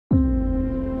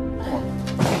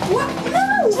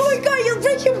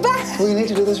Well, you need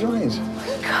to do this right.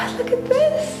 God, look at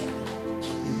this.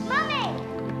 Mummy!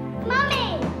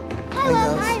 Mummy!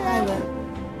 Hi, love.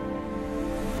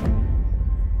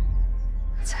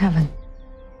 It's heaven.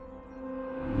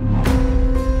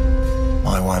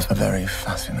 My wife's a very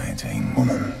fascinating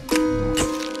woman.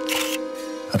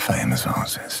 A famous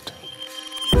artist.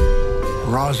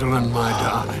 Rosalind, my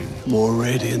darling, more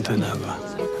radiant than ever.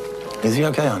 Is he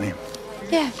okay, honey?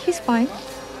 Yeah, he's fine.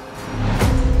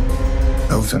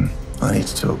 Elton, I need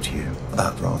to talk to you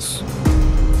about Ross.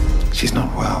 She's not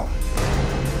well.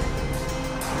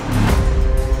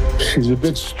 She's a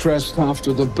bit stressed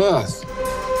after the birth.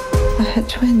 I had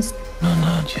twins.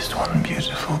 No, just one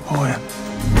beautiful boy.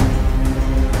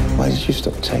 Why did you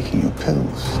stop taking your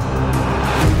pills?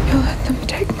 You let them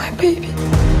take my baby.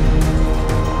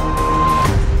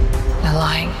 They're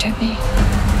lying to me.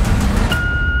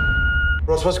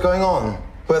 Ross, what's going on?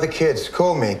 Where are the kids?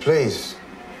 Call me, please.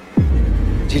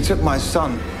 You took my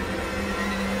son.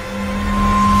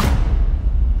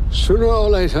 Sooner or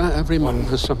later, everyone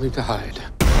has something to hide.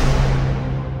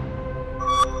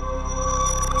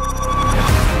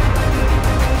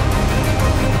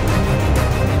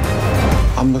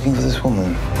 I'm looking for this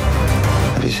woman.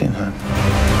 Have you seen her?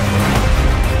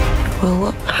 Well,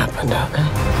 what happened out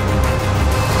there?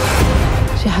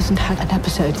 She hasn't had an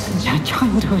episode since her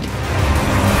childhood.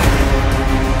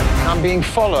 I'm being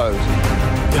followed.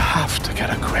 You have to get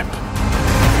a grip.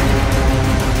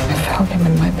 I felt him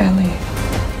in my belly,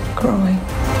 growing.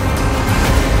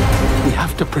 We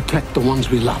have to protect the ones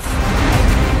we love.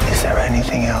 Is there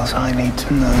anything else I need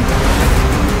to know?